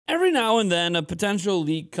Every now and then, a potential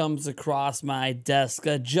leak comes across my desk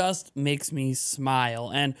that just makes me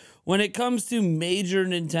smile. And when it comes to major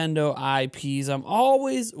Nintendo IPs, I'm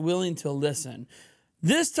always willing to listen.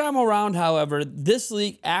 This time around, however, this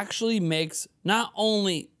leak actually makes not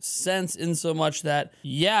only sense in so much that,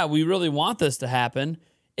 yeah, we really want this to happen,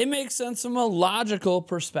 it makes sense from a logical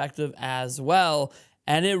perspective as well.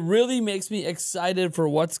 And it really makes me excited for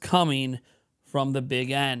what's coming from the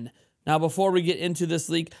Big N. Now, before we get into this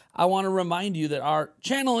leak, I want to remind you that our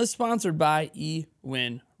channel is sponsored by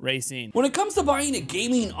eWin Racing. When it comes to buying a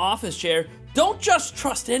gaming office chair, don't just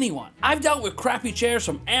trust anyone. I've dealt with crappy chairs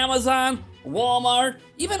from Amazon, Walmart,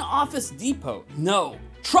 even Office Depot. No,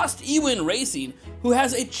 trust eWin Racing, who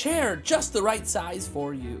has a chair just the right size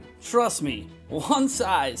for you. Trust me, one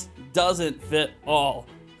size doesn't fit all.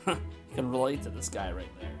 You can relate to this guy right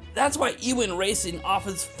there. That's why eWin Racing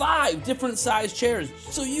offers 5 different size chairs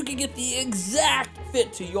so you can get the exact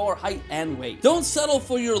fit to your height and weight. Don't settle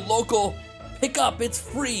for your local pick up, it's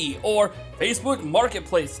free, or Facebook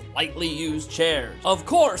Marketplace lightly used chairs. Of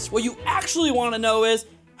course, what you actually want to know is,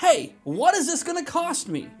 hey, what is this going to cost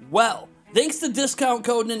me? Well, thanks to discount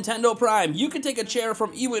code Nintendo Prime, you can take a chair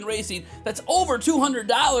from eWin Racing that's over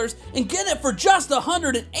 $200 and get it for just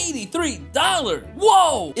 $183.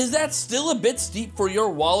 Whoa! Is that still a bit steep for your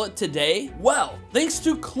wallet today? Well, thanks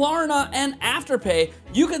to Klarna and Afterpay,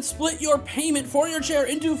 you can split your payment for your chair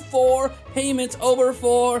into 4 payments over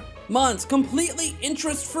 4 months, completely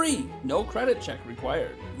interest-free. No credit check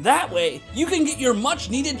required. That way, you can get your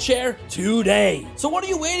much-needed chair today. So what are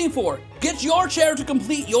you waiting for? Get your chair to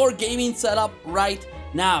complete your gaming setup right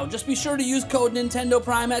now. Just be sure to use code Nintendo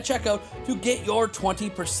Prime at checkout to get your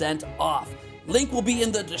 20% off. Link will be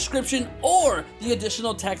in the description or the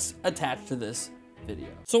additional text attached to this video.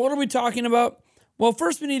 So what are we talking about? Well,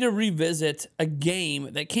 first we need to revisit a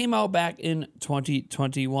game that came out back in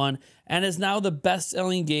 2021 and is now the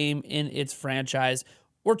best-selling game in its franchise.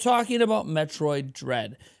 We're talking about Metroid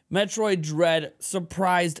Dread. Metroid Dread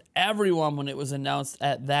surprised everyone when it was announced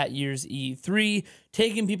at that year's E3,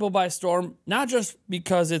 taking people by storm, not just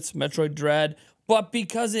because it's Metroid Dread, but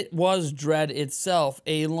because it was Dread itself,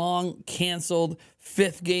 a long canceled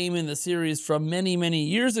 5th game in the series from many, many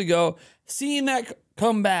years ago. Seeing that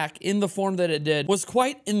come back in the form that it did was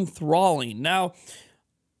quite enthralling. Now,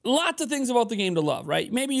 lots of things about the game to love,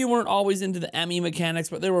 right? Maybe you weren't always into the ME mechanics,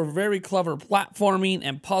 but there were very clever platforming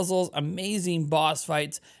and puzzles, amazing boss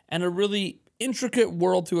fights, and a really intricate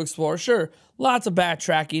world to explore. Sure, lots of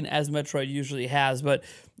backtracking, as Metroid usually has, but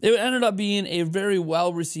it ended up being a very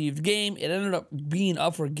well-received game. It ended up being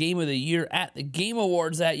up for Game of the Year at the Game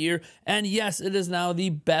Awards that year, and yes, it is now the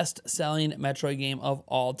best-selling Metroid game of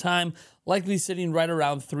all time, likely sitting right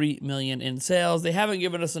around 3 million in sales. They haven't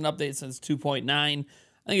given us an update since 2.9.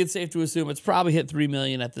 I think it's safe to assume it's probably hit 3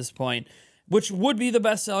 million at this point, which would be the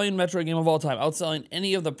best-selling Metroid game of all time, outselling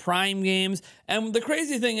any of the Prime games. And the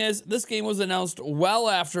crazy thing is, this game was announced well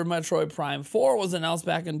after Metroid Prime 4 was announced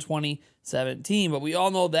back in 2017, but we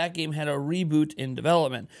all know that game had a reboot in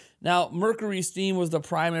development. Now, Mercury Steam was the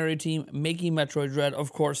primary team making Metroid Dread.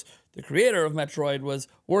 Of course, the creator of Metroid was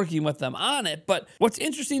working with them on it. But what's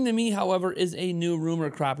interesting to me, however, is a new rumor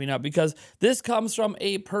cropping up, because this comes from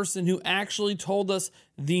a person who actually told us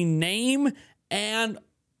the name and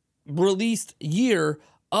released year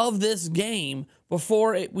of this game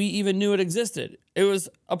before we even knew it existed. It was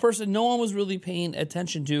a person no one was really paying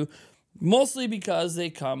attention to, mostly because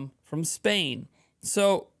they come from Spain.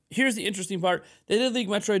 So here's the interesting part. They did leak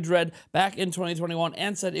Metroid Dread back in 2021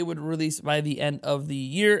 and said it would release by the end of the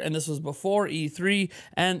year, and this was before E3,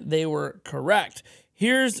 and they were correct.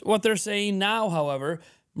 Here's what they're saying now, however.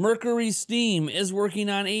 Mercury Steam is working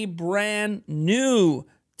on a brand new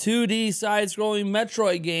 2D side-scrolling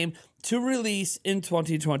Metroid game to release in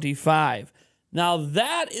 2025. Now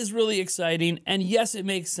that is really exciting, and yes, it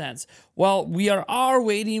makes sense. While we are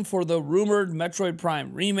waiting for the rumored Metroid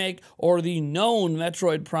Prime remake or the known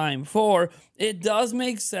Metroid Prime 4, it does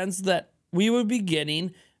make sense that we would be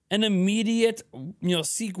getting an immediate,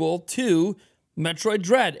 sequel to Metroid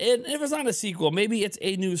Dread. And if it's not a sequel, maybe it's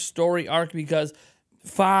a new story arc, because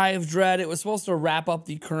 5 Dread, it was supposed to wrap up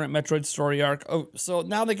the current Metroid story arc. Oh, so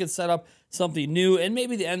now they could set up something new, and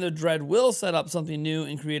maybe the end of Dread will set up something new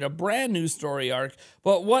and create a brand new story arc.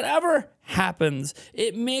 But whatever happens,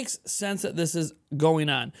 it makes sense that this is going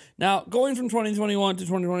on. Now, going from 2021 to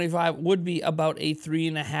 2025 would be about a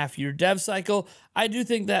 3.5-year dev cycle. I do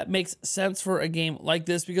think that makes sense for a game like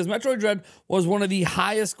this, because Metroid Dread was one of the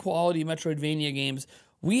highest quality Metroidvania games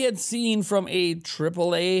we had seen from a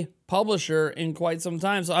AAA publisher in quite some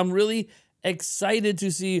time. So I'm really excited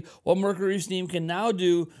to see what Mercury Steam can now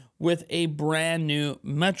do with a brand new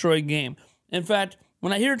Metroid game. In fact,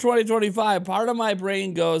 when I hear 2025, part of my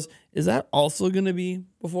brain goes, is that also going to be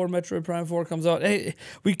before Metroid Prime 4 comes out? Hey,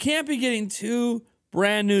 we can't be getting 2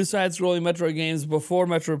 brand new side-scrolling Metroid games before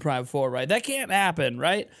Metroid Prime 4, right? That can't happen,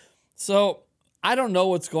 right? So I don't know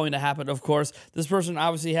what's going to happen, of course. This person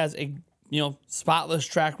obviously has a spotless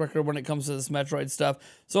track record when it comes to this Metroid stuff.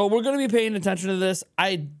 So we're going to be paying attention to this.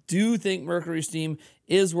 I do think Mercury Steam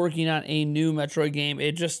is working on a new Metroid game.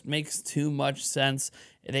 It just makes too much sense.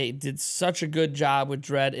 They did such a good job with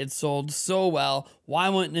Dread. It sold so well. Why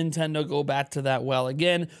wouldn't Nintendo go back to that well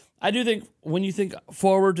again? I do think when you think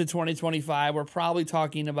forward to 2025, we're probably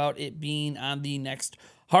talking about it being on the next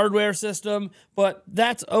hardware system, but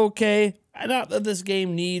that's okay. Not that this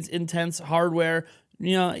game needs intense hardware.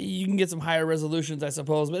 You can get some higher resolutions, I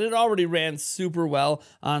suppose, but it already ran super well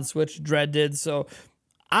on Switch. Dread did. So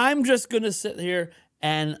I'm just going to sit here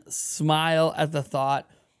and smile at the thought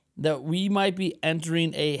that we might be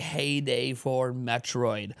entering a heyday for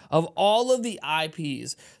Metroid. Of all of the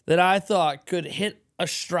IPs that I thought could hit a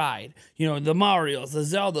stride, the Marios, the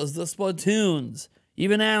Zeldas, the Splatoons,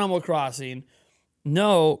 even Animal Crossing,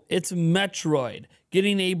 no, it's Metroid.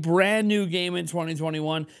 Getting a brand new game in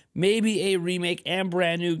 2021, maybe a remake and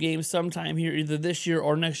brand new game sometime here either this year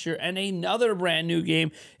or next year, and another brand new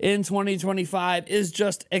game in 2025 is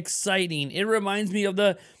just exciting. It reminds me of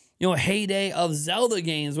the heyday of Zelda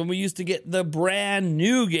games when we used to get the brand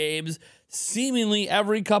new games seemingly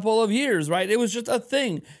every couple of years, right? It was just a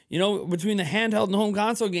thing, between the handheld and home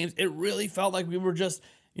console games. It really felt like we were just,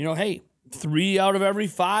 hey, 3 out of every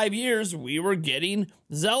 5 years, we were getting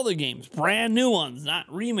Zelda games, brand new ones, not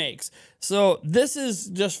remakes. So this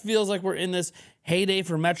just feels like we're in this heyday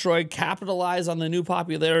for Metroid. Capitalize on the new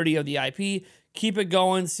popularity of the IP. Keep it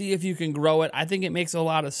going. See if you can grow it. I think it makes a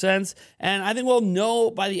lot of sense. And I think we'll know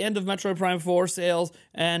by the end of Metroid Prime 4 sales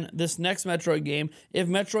and this next Metroid game if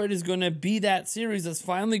Metroid is going to be that series that's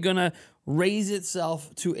finally going to raise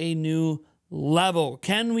itself to a new level.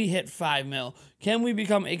 Can we hit 5 mil? Can we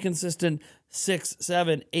become a consistent 6,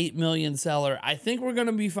 7, 8 million seller? I think we're going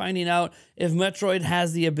to be finding out if Metroid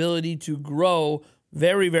has the ability to grow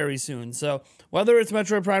very, very soon. So whether it's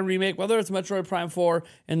Metroid Prime Remake, whether it's Metroid Prime 4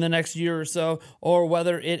 in the next year or so, or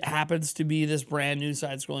whether it happens to be this brand new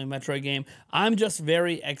side-scrolling Metroid game, I'm just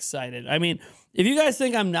very excited. I mean, if you guys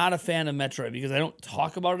think I'm not a fan of Metroid because I don't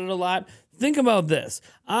talk about it a lot, think about this.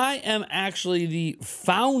 I am actually the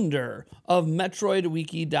founder of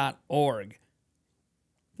MetroidWiki.org.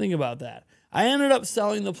 Think about that. I ended up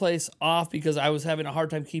selling the place off because I was having a hard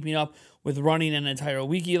time keeping up with running an entire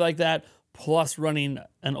wiki like that, plus running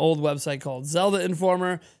an old website called Zelda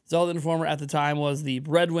Informer. Zelda Informer at the time was the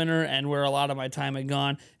breadwinner and where a lot of my time had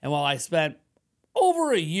gone. And while I spent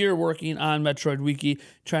over a year working on Metroid Wiki,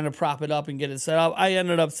 trying to prop it up and get it set up, I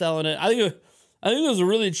ended up selling it. I think it was a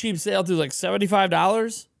really cheap sale too, like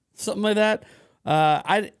 $75, something like that.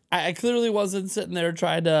 I clearly wasn't sitting there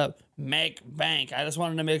trying to make bank. I just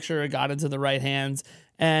wanted to make sure it got into the right hands,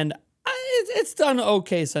 and it's done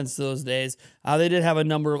okay since those days. They did have a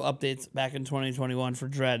number of updates back in 2021 for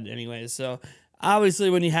Dread anyways. So obviously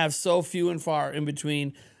when you have so few and far in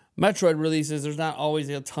between Metroid releases, there's not always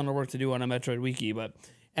a ton of work to do on a Metroid wiki. But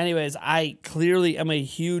anyways, I clearly am a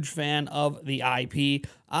huge fan of the IP.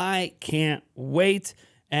 I can't wait.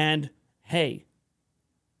 And hey,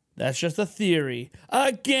 that's just a theory.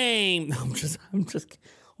 A game. I'm just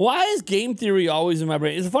why is game theory always in my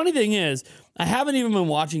brain? The funny thing is, I haven't even been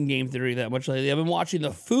watching game theory that much lately. I've been watching the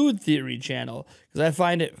food theory channel because I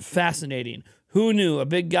find it fascinating. Who knew? A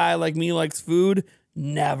big guy like me likes food?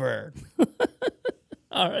 Never.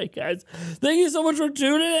 All right, guys. Thank you so much for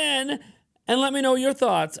tuning in. And let me know your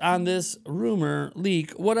thoughts on this rumor,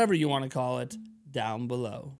 leak, whatever you want to call it, down below.